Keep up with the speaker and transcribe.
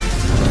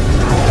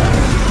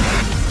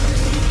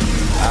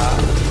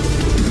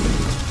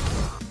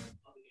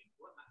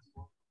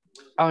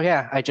Oh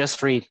yeah, I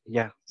just read.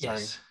 Yeah,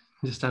 sorry. Yes,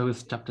 just start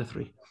with chapter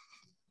 3.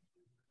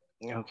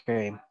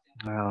 Okay.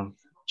 Um,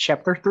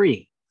 Chapter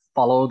 3,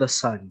 Follow the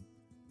Sun.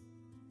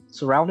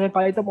 Surrounded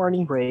by the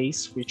morning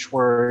rays, which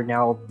were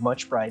now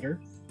much brighter,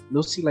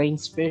 Lucy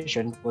Lane's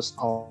vision was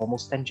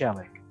almost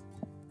angelic.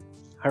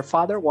 Her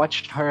father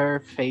watched her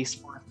face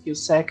for a few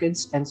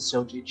seconds, and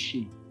so did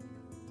she,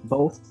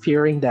 both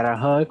fearing that a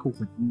hug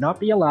would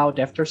not be allowed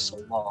after so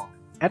long.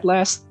 At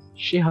last,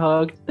 she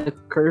hugged the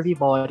curvy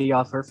body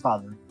of her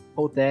father,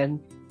 who then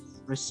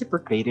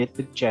reciprocated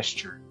the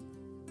gesture.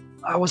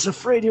 I was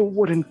afraid you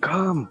wouldn't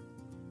come,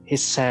 he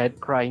said,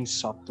 crying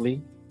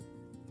softly.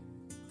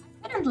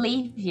 I couldn't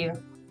leave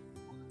you.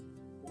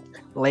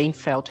 Lane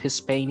felt his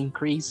pain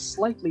increase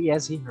slightly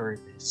as he heard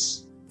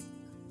this.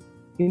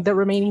 In the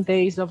remaining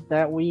days of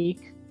that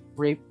week,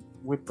 we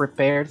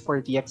prepared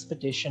for the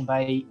expedition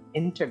by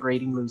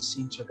integrating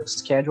Lucy into the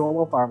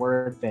schedule of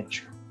our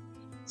adventure.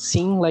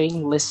 Seeing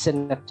Lane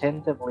listen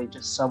attentively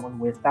to someone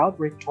without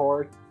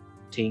retorting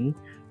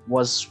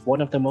was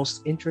one of the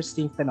most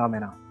interesting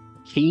phenomena.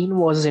 Keen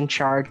was in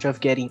charge of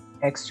getting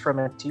extra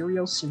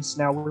materials since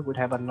now we would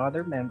have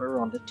another member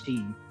on the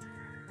team,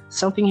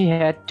 something he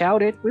had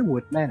doubted we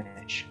would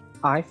manage.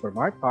 I, for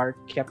my part,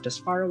 kept as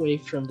far away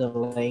from the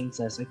lanes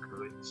as I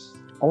could,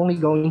 only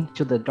going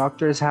to the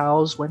doctor's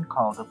house when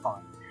called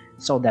upon,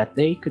 so that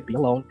they could be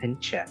alone and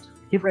chat.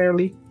 He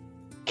rarely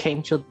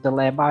came to the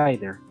lab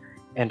either,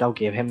 and I'll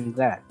give him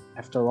that.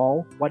 After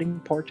all, what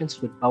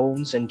importance would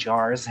bones and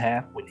jars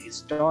have when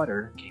his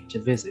daughter came to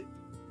visit?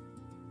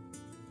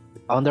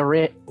 On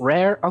the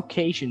rare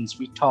occasions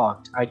we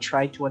talked, I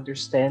tried to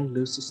understand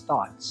Lucy's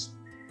thoughts,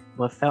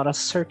 but felt a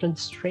certain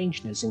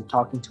strangeness in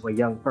talking to a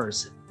young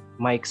person,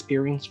 my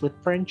experience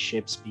with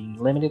friendships being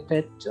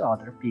limited to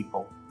other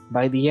people.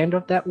 By the end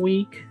of that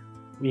week,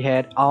 we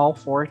had all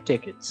 4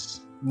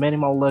 tickets,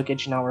 minimal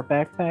luggage in our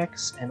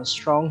backpacks, and a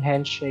strong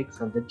handshake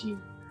from the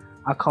dean,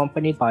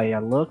 accompanied by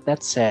a look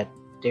that said,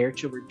 "Dare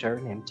to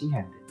return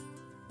empty-handed."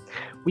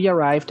 We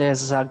arrived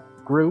as a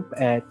group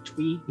at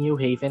Tweed New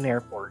Haven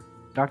Airport,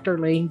 Dr.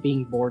 Lane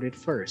being boarded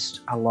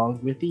first,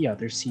 along with the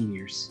other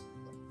seniors,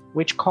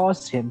 which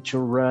caused him to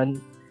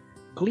run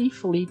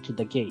gleefully to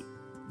the gate,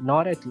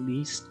 not at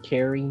least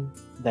caring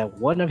that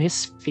one of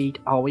his feet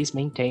always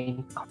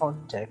maintained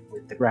contact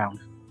with the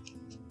ground.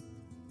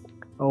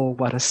 Oh,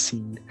 what a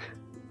scene.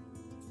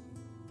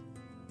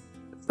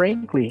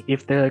 Frankly,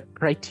 if the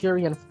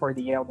criterion for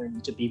the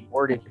elderly to be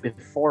boarded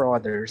before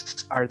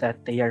others are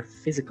that they are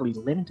physically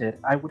limited,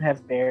 I would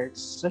have bared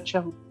such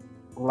a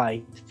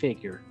light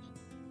figure.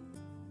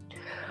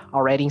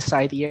 Already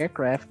inside the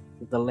aircraft,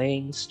 the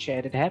Lanes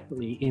chatted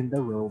happily in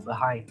the row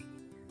behind me,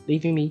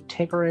 leaving me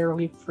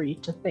temporarily free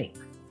to think.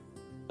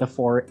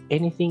 Before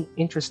anything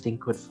interesting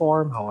could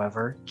form,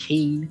 however,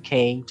 Keen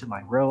came to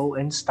my row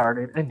and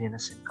started an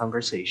innocent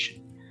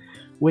conversation,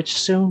 which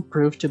soon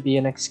proved to be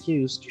an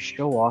excuse to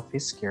show off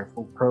his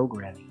careful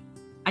programming.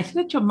 I see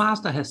that your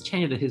master has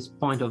changed his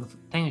point of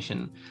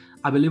attention.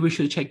 I believe we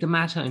should take the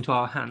matter into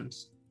our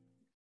hands.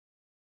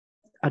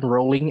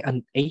 Unrolling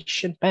an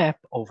ancient map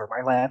over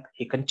my lap,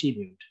 he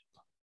continued.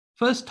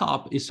 First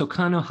stop is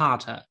Soekarno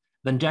Hatta,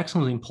 then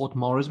Jackson's in Port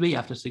Moresby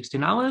after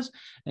 16 hours,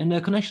 and a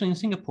connection in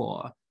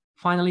Singapore.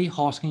 Finally,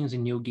 Hoskins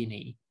in New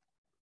Guinea.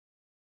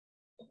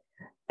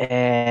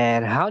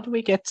 And how do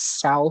we get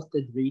south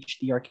and reach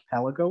the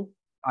archipelago?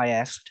 I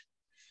asked,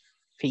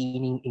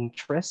 feigning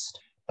interest.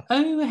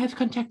 Oh, I have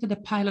contacted a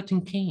pilot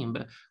in camp,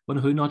 one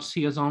who will not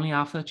see us only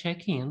after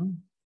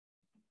check-in.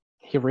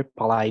 He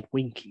replied,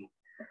 winking.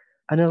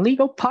 An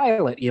illegal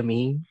pilot, you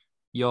mean?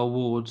 Your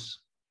words.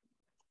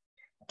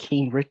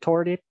 Keen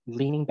retorted,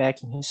 leaning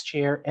back in his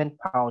chair and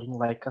pouting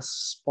like a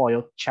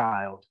spoiled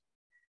child.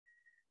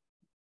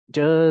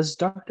 Does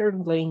Dr.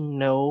 Lane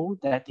know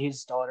that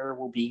his daughter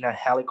will be in a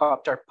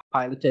helicopter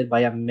piloted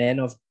by a man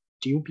of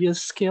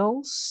dubious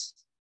skills?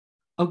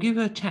 I'll give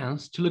her a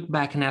chance to look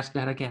back and ask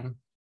that again.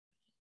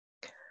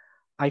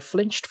 I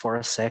flinched for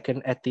a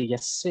second at the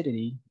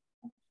acidity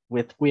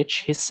with which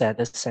he said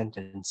the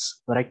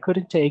sentence, but I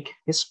couldn't take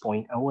his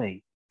point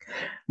away.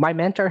 My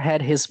mentor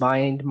had his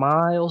mind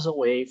miles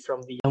away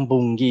from the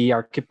Umbungi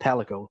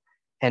archipelago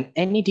and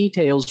any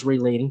details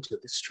relating to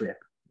this trip.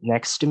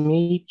 Next to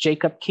me,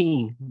 Jacob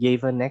Keen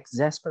gave an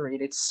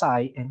exasperated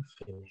sigh and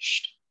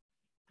finished.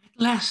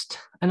 At last,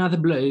 another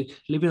bloke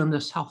living on the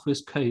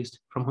southwest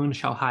coast from whom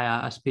shall hire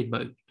a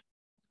speedboat.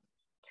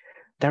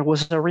 There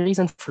was a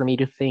reason for me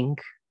to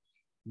think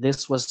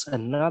this was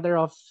another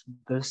of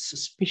the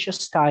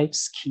suspicious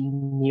types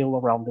Keen knew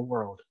around the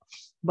world,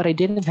 but I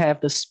didn't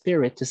have the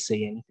spirit to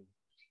say anything.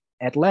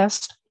 At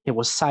last, he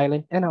was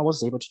silent, and I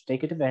was able to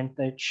take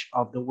advantage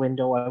of the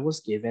window I was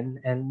given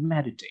and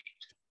meditate.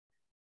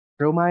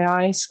 Through my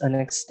eyes, an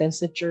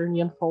extensive journey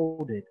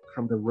unfolded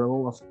from the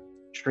row of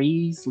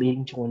trees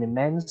leading to an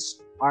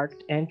immense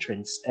arched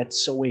entrance at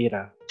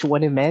Soweto, to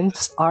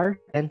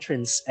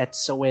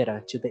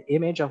the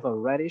image of a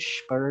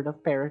reddish bird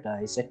of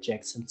paradise at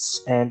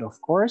Jackson's, and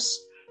of course,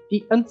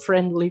 the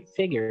unfriendly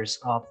figures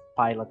of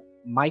pilot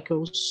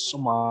Michael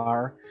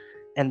Somar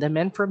and the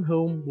man from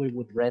whom we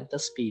would rent the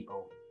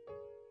speedboat.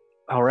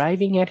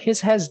 Arriving at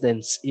his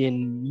residence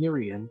in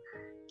Miriam,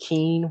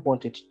 Keene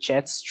wanted to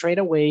chat straight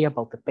away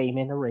about the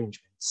payment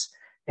arrangements,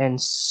 and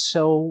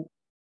so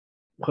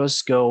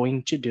was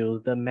going to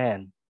do the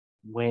man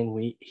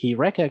when he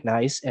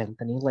recognized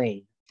Anthony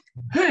Lane.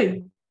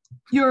 Hey,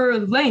 you're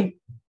Lane,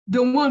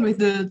 the one with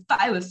the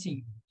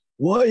thylacine.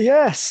 Why,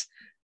 yes,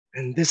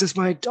 and this is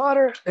my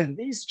daughter, and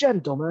these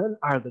gentlemen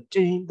are the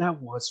team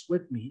that was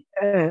with me,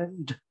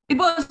 and... It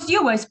was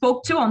you I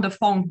spoke to on the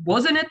phone,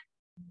 wasn't it?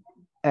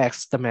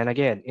 Asked the man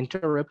again,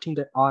 interrupting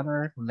the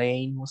honor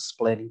Lane was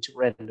planning to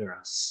render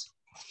us.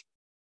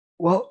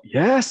 Well,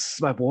 yes,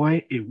 my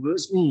boy, it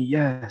was me,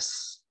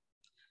 yes.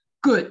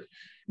 Good,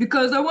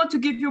 because I want to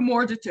give you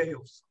more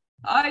details.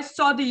 I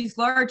saw these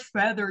large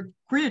feathered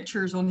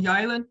creatures on the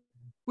island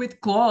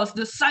with claws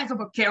the size of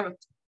a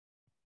carrot.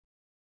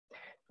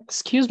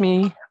 Excuse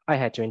me, I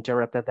had to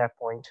interrupt at that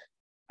point.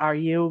 Are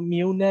you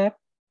Munep,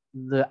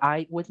 the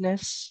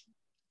eyewitness?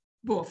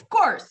 Well, of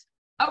course.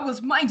 I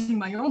was minding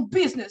my own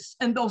business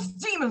and those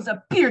demons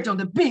appeared on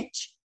the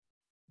beach.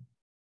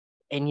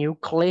 And you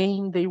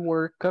claim they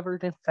were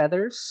covered in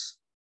feathers?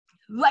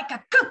 Like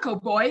a cuckoo,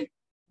 boy.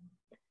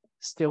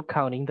 Still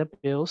counting the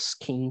bills,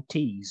 King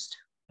teased.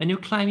 And you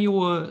claim you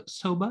were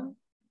sober?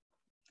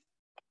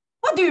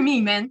 What do you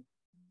mean, man?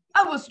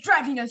 I was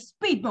driving a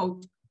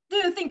speedboat. Do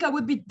you think I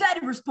would be that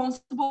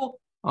irresponsible?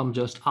 I'm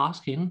just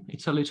asking.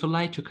 It's a little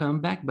late to come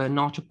back, but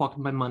not to pocket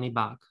my money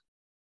back.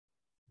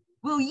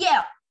 Well,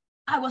 yeah,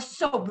 I was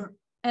sober,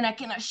 and I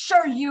can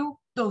assure you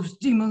those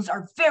demons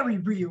are very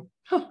real.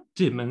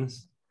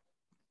 Demons.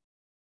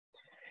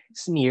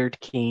 Sneered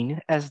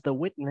Keene as the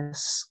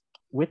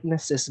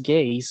witness's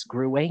gaze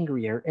grew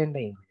angrier and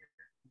angrier.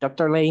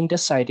 Dr. Lane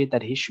decided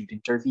that he should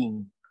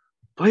intervene.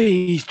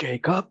 Please,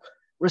 Jacob,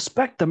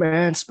 respect the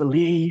man's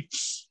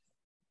beliefs.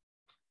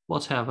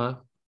 Whatever.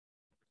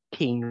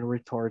 Keene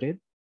retorted.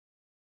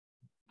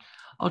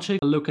 I'll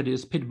take a look at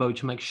this speedboat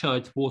to make sure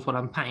it's worth what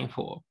I'm paying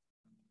for.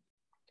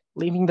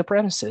 Leaving the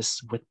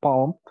premises with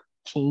pomp,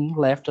 Keene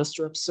left us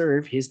to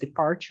observe his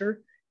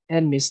departure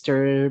and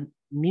Mr.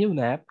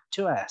 Munep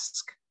to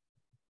ask.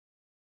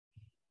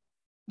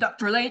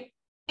 Dr. Lane,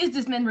 is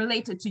this man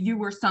related to you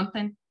or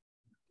something?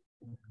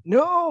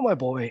 No, my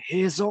boy,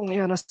 he is only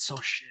an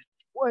associate.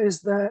 Why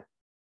is that?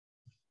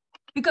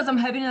 Because I'm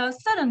having a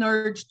sudden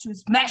urge to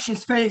smash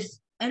his face,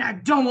 and I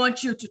don't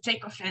want you to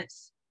take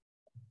offense.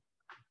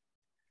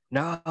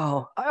 No,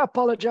 I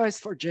apologize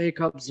for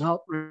Jacob's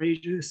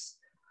outrageous.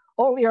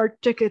 Only our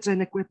tickets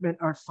and equipment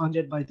are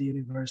funded by the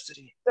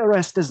university. The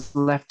rest is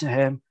left to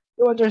him.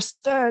 You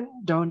understand,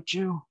 don't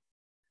you?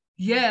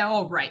 Yeah,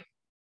 all right.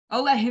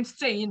 I'll let him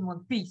stay in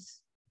one piece,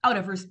 out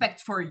of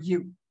respect for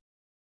you.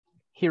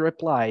 He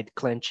replied,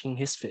 clenching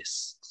his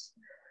fists.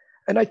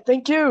 And I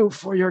thank you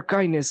for your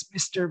kindness,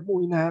 Mr.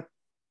 Munap.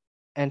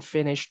 And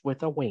finished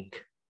with a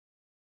wink.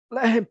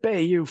 Let him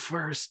pay you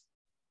first.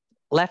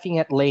 Laughing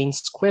at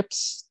Lane's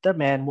quips, the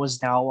man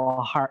was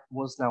now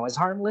as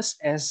harmless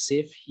as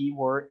if he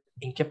were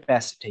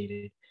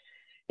incapacitated.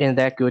 In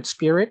that good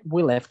spirit,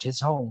 we left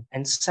his home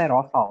and set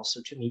off also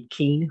to meet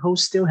Keene, who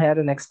still had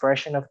an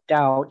expression of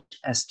doubt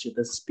as to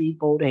the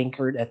speedboat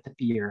anchored at the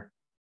pier.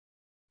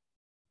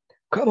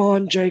 Come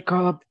on,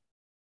 Jacob,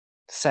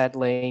 said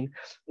Lane.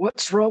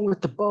 What's wrong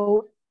with the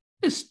boat?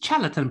 This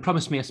charlatan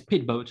promised me a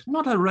speedboat,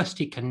 not a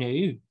rusty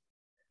canoe.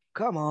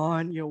 Come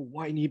on, you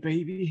whiny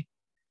baby.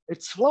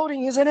 It's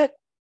floating, isn't it?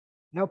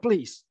 Now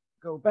please,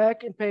 go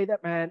back and pay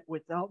that man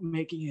without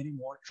making any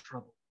more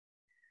trouble.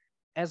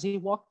 As he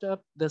walked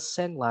up the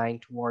sand line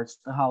towards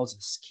the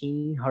houses,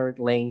 Keene heard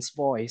Lane's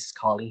voice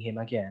calling him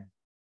again.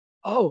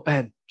 Oh,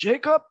 and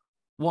Jacob?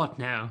 What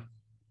now?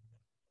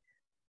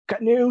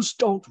 Canoes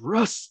don't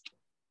rust.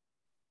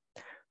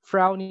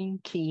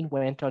 Frowning, Keene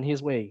went on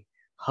his way,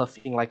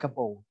 huffing like a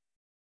bull.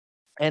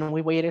 And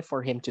we waited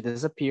for him to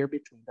disappear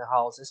between the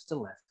houses to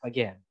the left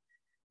again,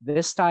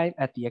 this time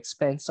at the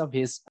expense of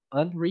his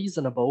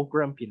unreasonable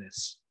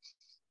grumpiness.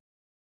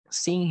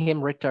 Seeing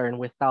him return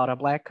without a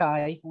black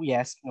eye, we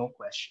asked no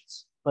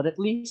questions, but at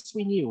least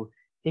we knew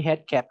he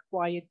had kept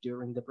quiet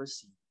during the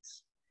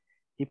proceedings.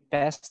 He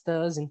passed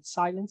us in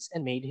silence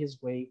and made his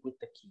way with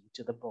the key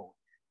to the boat,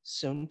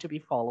 soon to be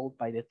followed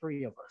by the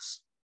three of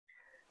us.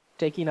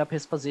 Taking up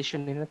his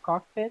position in the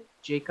cockpit,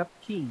 Jacob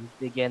Keene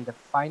began the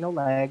final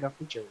leg of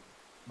the journey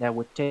that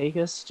would take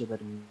us to the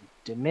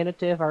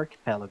diminutive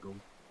archipelago.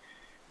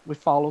 We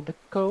followed the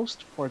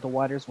coast, for the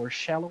waters were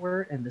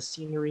shallower and the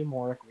scenery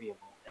more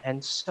agreeable,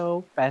 and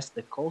so past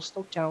the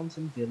coastal towns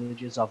and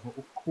villages of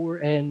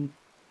Ukur and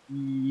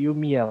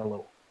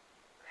Umielo,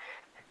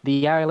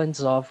 the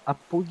islands of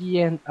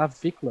Apugi and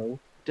Aviklo,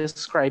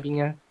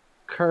 describing a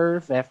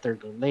curve after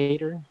the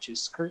later to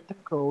skirt the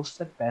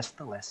coast and past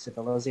the last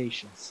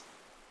civilizations,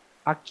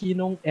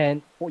 Akinong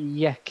and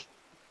Oyek,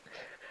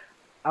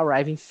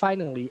 arriving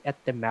finally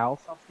at the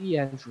mouth of the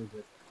Andrew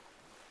River.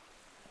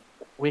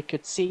 We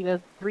could see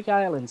the three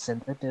islands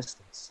in the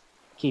distance.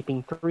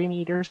 Keeping 3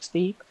 meters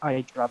deep,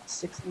 I dropped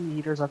 60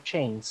 meters of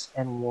chains,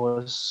 and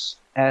was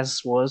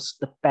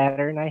the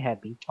pattern I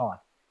had been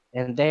taught.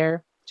 And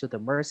there, to the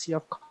mercy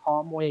of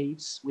calm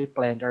waves, we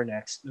planned our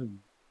next move,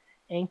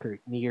 anchored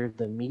near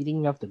the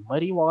meeting of the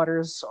muddy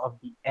waters of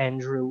the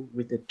Andrew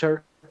with the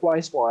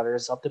turquoise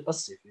waters of the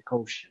Pacific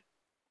Ocean.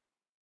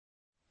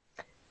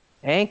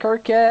 Anchor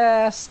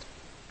cast!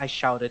 I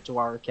shouted to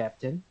our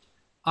captain.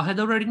 I had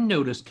already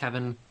noticed,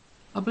 Kevin.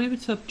 I believe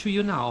it's up to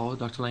you now,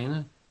 Dr.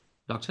 Lane.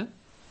 Doctor?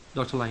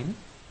 Dr. Lane?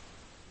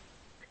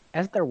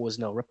 As there was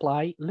no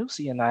reply,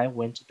 Lucy and I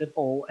went to the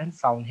bowl and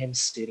found him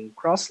sitting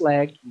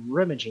cross-legged,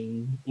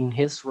 rummaging in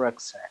his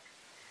rucksack,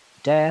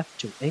 deaf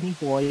to any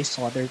voice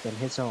other than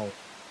his own.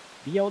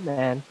 The old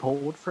man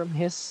pulled from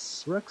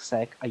his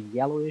rucksack a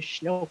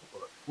yellowish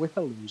notebook with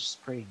a loose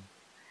spring.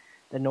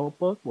 The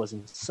notebook was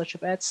in such a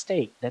bad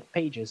state that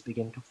pages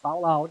began to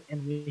fall out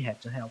and we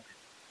had to help him,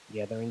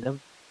 gathering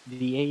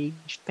the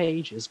aged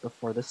pages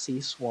before the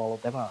sea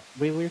swallowed them up.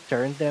 We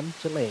returned them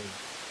to Lane.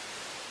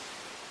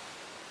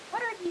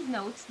 What are these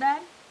notes,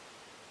 Dad?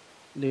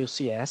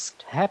 Lucy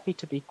asked, happy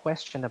to be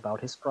questioned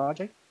about his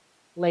project.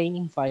 Lane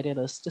invited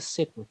us to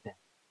sit with him.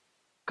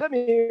 Come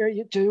here,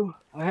 you two.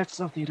 I have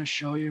something to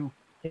show you,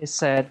 he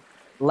said,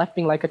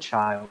 laughing like a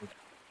child.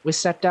 We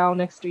sat down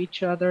next to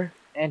each other,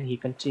 and he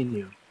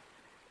continued.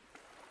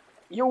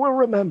 You will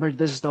remember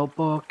this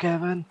notebook,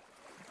 Kevin.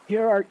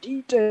 Here are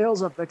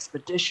details of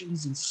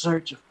expeditions in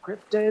search of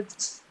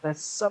cryptids that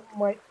some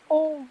might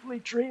only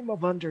dream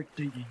of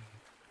undertaking.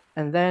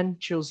 And then,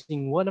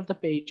 choosing one of the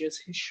pages,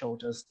 he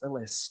showed us the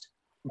list.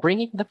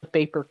 Bringing the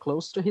paper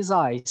close to his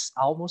eyes,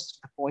 almost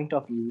to the point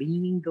of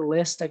leaning the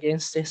list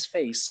against his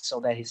face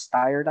so that his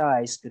tired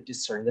eyes could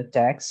discern the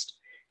text,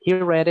 he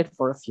read it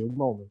for a few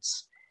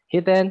moments. He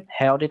then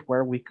held it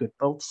where we could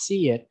both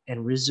see it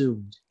and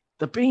resumed.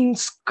 The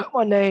bean's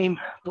common name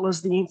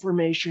plus the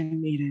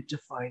information needed to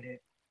find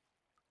it.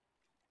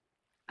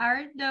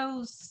 Are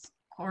those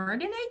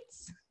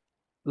coordinates?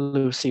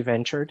 Lucy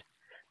ventured.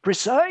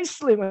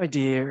 Precisely, my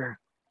dear.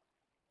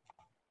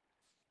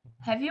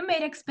 Have you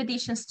made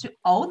expeditions to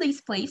all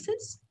these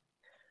places?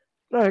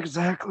 Not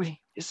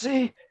exactly. You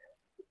see,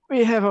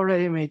 we have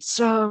already made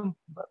some,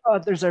 but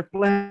others are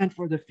planned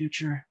for the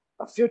future.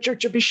 A future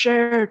to be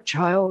shared,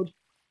 child.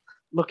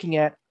 Looking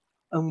at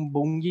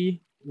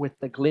Umbungi with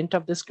the glint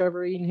of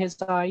discovery in his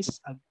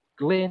eyes, a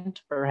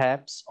glint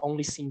perhaps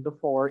only seen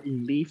before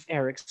in Leif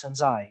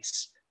Erikson's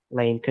eyes,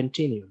 Lane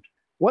continued.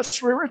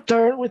 Once we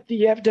return with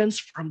the evidence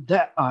from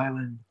that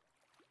island.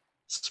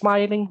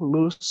 Smiling,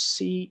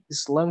 Lucy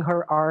slung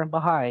her arm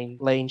behind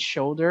Lane's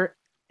shoulder,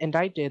 and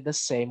I did the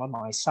same on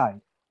my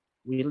side.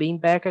 We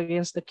leaned back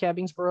against the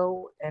cabin's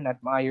bow and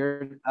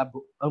admired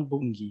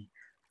Umbungi,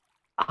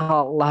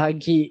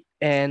 Alagi,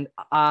 and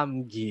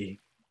Amgi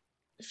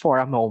for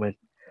a moment.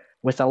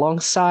 With a long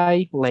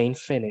sigh, Lane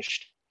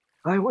finished.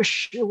 I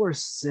wish you were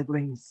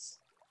siblings.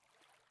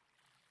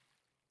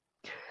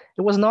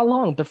 It was not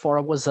long before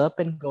I was up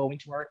and going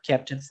to our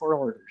captain for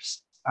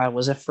orders. I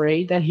was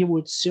afraid that he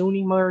would soon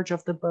emerge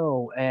off the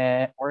bow,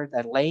 or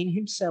that Lane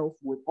himself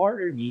would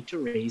order me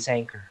to raise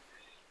anchor.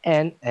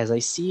 And, as I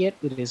see it,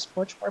 it is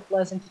much more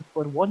pleasant to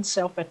put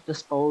oneself at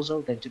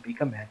disposal than to be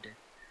commanded.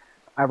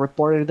 I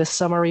reported the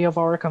summary of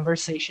our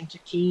conversation to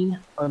Keen,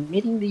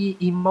 omitting the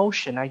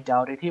emotion I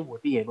doubted he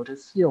would be able to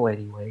feel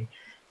anyway,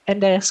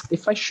 and asked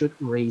if I should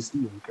raise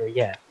the anchor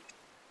yet.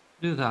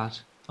 Do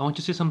that. I want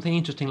to see something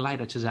interesting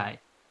later today.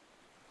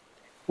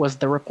 Was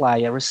the reply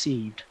I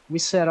received. We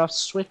set off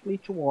swiftly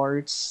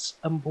towards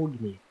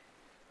Ambugni.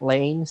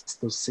 Lane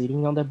still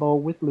sitting on the bow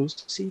with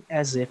Lucy,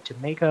 as if to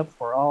make up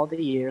for all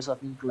the years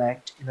of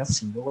neglect in a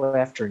single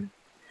afternoon.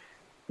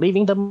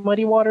 Leaving the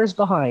muddy waters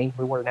behind,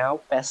 we were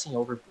now passing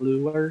over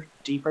bluer,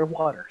 deeper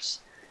waters,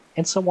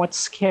 and somewhat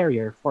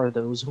scarier for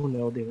those who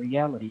know the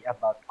reality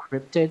about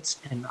cryptids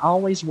and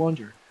always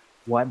wonder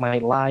what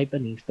might lie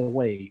beneath the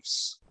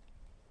waves.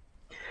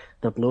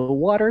 The blue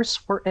waters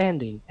were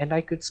ending, and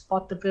I could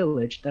spot the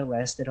village that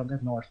rested on the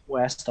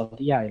northwest of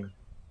the island,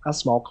 a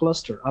small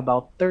cluster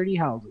about 30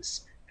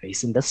 houses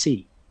facing the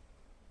sea.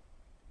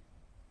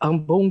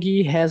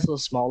 Ambungi has a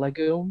small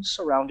lagoon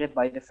surrounded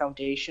by the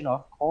foundation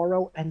of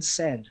coral and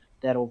sand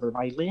that over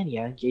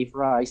millennia gave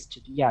rise to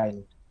the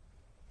island.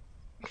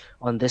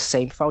 On this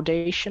same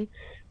foundation,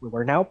 we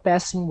were now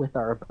passing with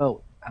our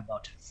boat,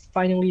 about to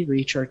finally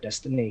reach our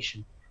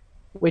destination.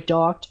 We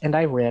docked and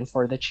I ran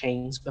for the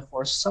chains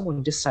before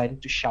someone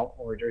decided to shout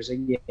orders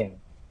again.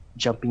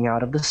 Jumping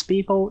out of the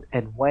speedboat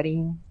and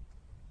wetting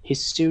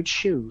his suit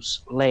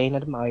shoes, Lane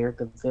admired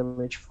the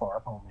village for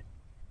a moment.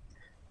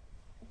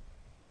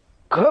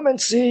 Come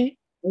and see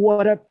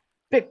what a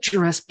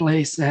picturesque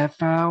place I have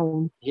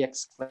found, he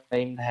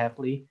exclaimed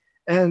happily,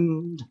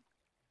 and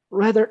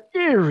rather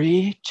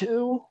eerie,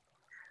 too.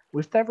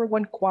 With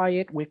everyone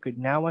quiet, we could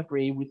now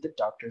agree with the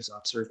doctor's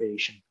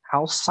observation,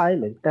 how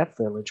silent that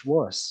village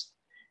was.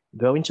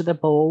 Going to the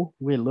bow,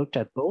 we looked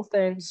at both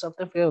ends of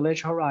the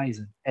village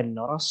horizon, and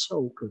not a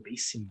soul could be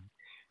seen.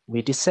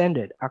 We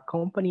descended,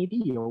 accompanied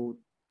the old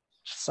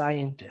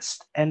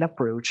scientist, and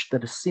approached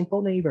the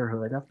simple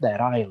neighborhood of that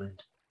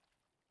island.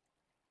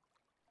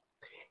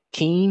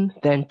 Keen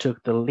then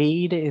took the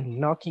lead in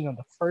knocking on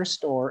the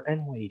first door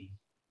and waiting.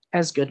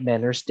 as good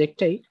manners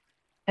dictate,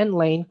 and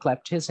Lane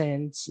clapped his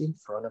hands in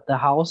front of the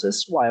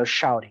houses while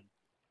shouting,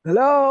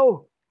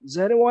 "Hello! Is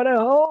anyone at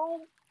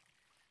home?"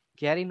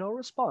 Getting no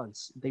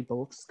response, they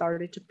both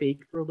started to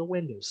peek through the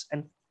windows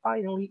and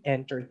finally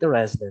entered the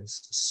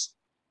residences.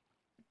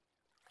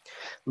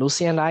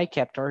 Lucy and I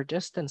kept our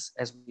distance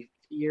as we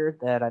feared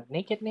that a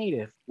naked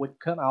native would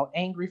come out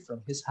angry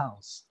from his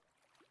house.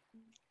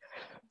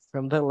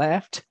 From the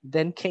left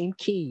then came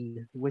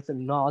Keen with a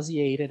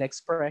nauseated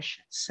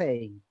expression,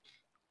 saying,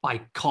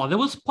 By God, there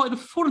was quite a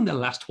foot in the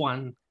last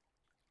one.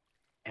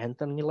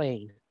 Anthony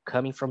Lane,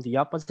 coming from the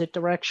opposite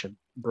direction,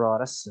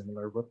 brought a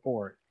similar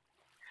report.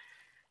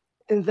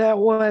 In that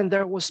one,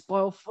 there was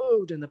spoiled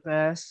food in the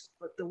past,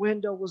 but the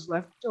window was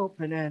left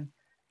open and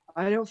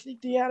I don't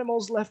think the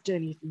animals left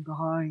anything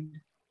behind.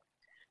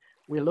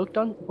 We looked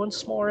on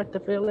once more at the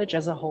village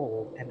as a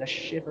whole, and a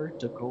shiver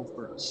took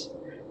over us.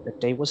 The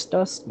day was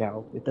dusk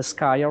now, with the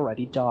sky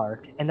already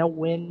dark, and a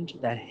wind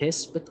that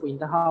hissed between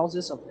the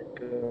houses of the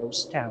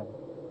ghost town.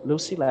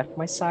 Lucy left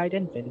my side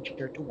and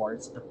ventured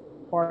towards the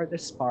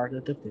farthest part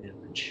of the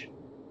village.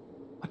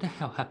 What the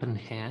hell happened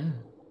here?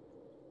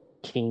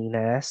 Keen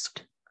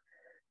asked.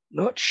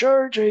 Not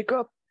sure,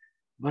 Jacob,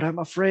 but I'm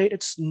afraid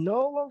it's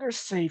no longer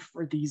safe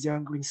for these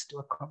younglings to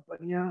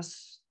accompany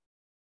us.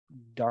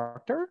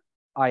 Doctor?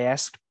 I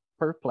asked,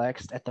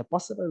 perplexed at the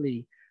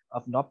possibility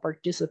of not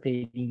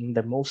participating in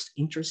the most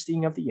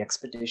interesting of the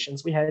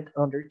expeditions we had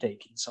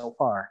undertaken so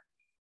far.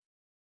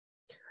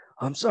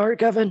 I'm sorry,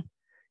 Kevin.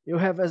 You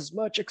have as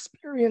much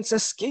experience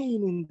as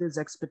Keen in these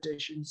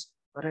expeditions,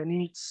 but I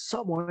need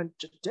someone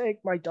to take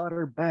my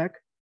daughter back,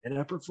 and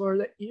I prefer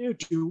that you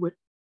do it.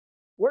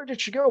 Where did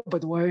she go, by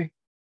the way?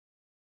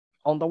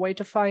 On the way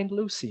to find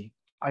Lucy,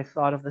 I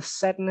thought of the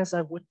sadness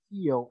I would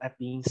feel at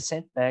being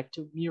sent back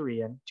to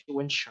Miriam to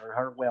ensure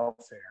her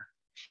welfare.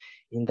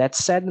 In that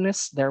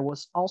sadness, there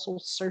was also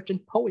certain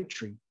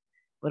poetry,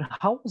 but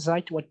how was I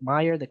to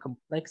admire the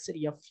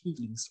complexity of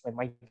feelings when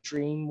my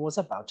dream was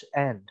about to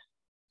end?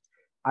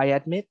 I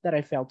admit that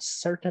I felt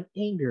certain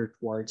anger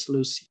towards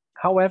Lucy.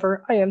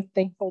 However, I am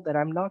thankful that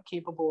I'm not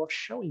capable of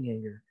showing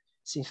anger,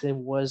 since it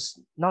was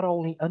not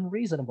only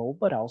unreasonable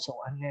but also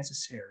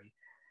unnecessary,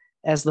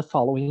 as the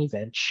following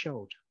event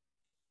showed.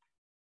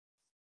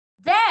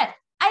 Dad,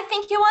 I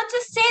think you want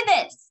to see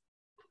this.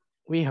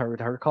 We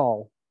heard her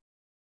call.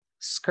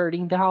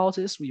 Skirting the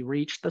houses, we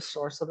reached the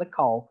source of the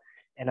call,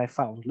 and I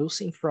found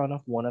Lucy in front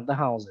of one of the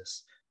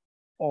houses,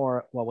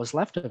 or what was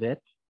left of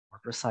it, more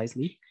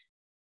precisely.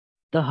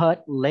 The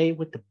hut lay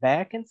with the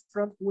back and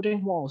front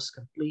wooden walls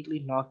completely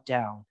knocked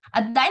down.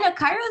 A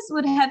Dinocaurus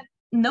would have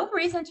no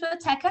reason to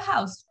attack a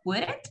house,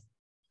 would it?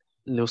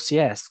 Lucy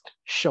asked,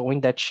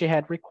 showing that she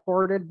had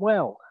recorded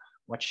well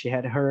what she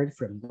had heard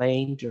from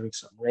Lane during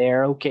some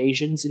rare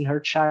occasions in her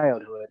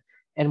childhood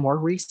and more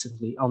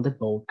recently on the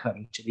boat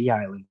coming to the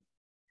island.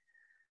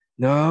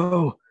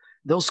 No,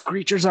 those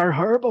creatures are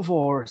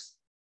herbivores,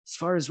 as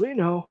far as we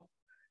know.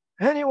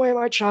 Anyway,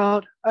 my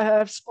child, I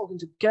have spoken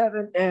to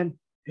Kevin and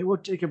he will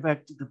take you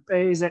back to the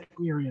base at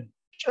Miriam,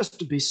 just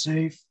to be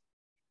safe.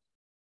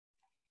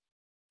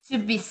 To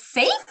be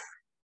safe?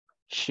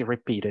 She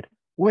repeated.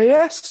 Well,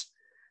 yes.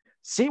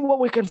 See what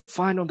we can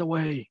find on the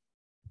way.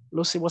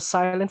 Lucy was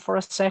silent for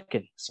a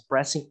second,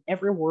 suppressing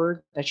every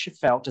word that she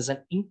felt as an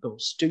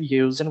impulse to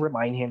use and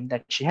remind him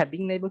that she had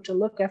been able to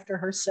look after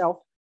herself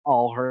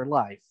all her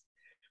life.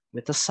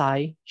 With a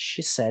sigh,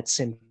 she said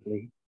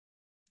simply,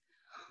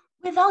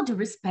 With all due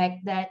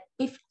respect, Dad,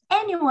 if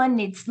anyone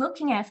needs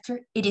looking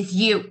after, it is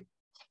you.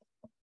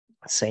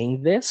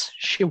 Saying this,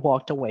 she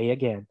walked away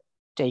again,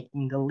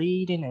 taking the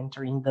lead in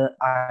entering the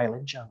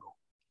island jungle.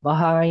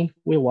 Behind,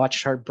 we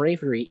watched her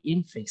bravery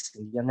in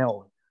facing the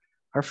unknown.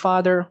 Her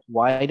father,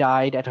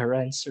 wide-eyed at her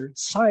answer,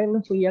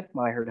 silently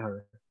admired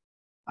her.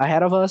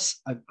 Ahead of us,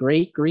 a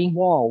great green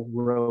wall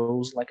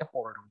rose like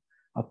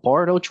a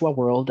portal to a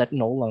world that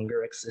no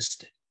longer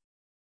existed.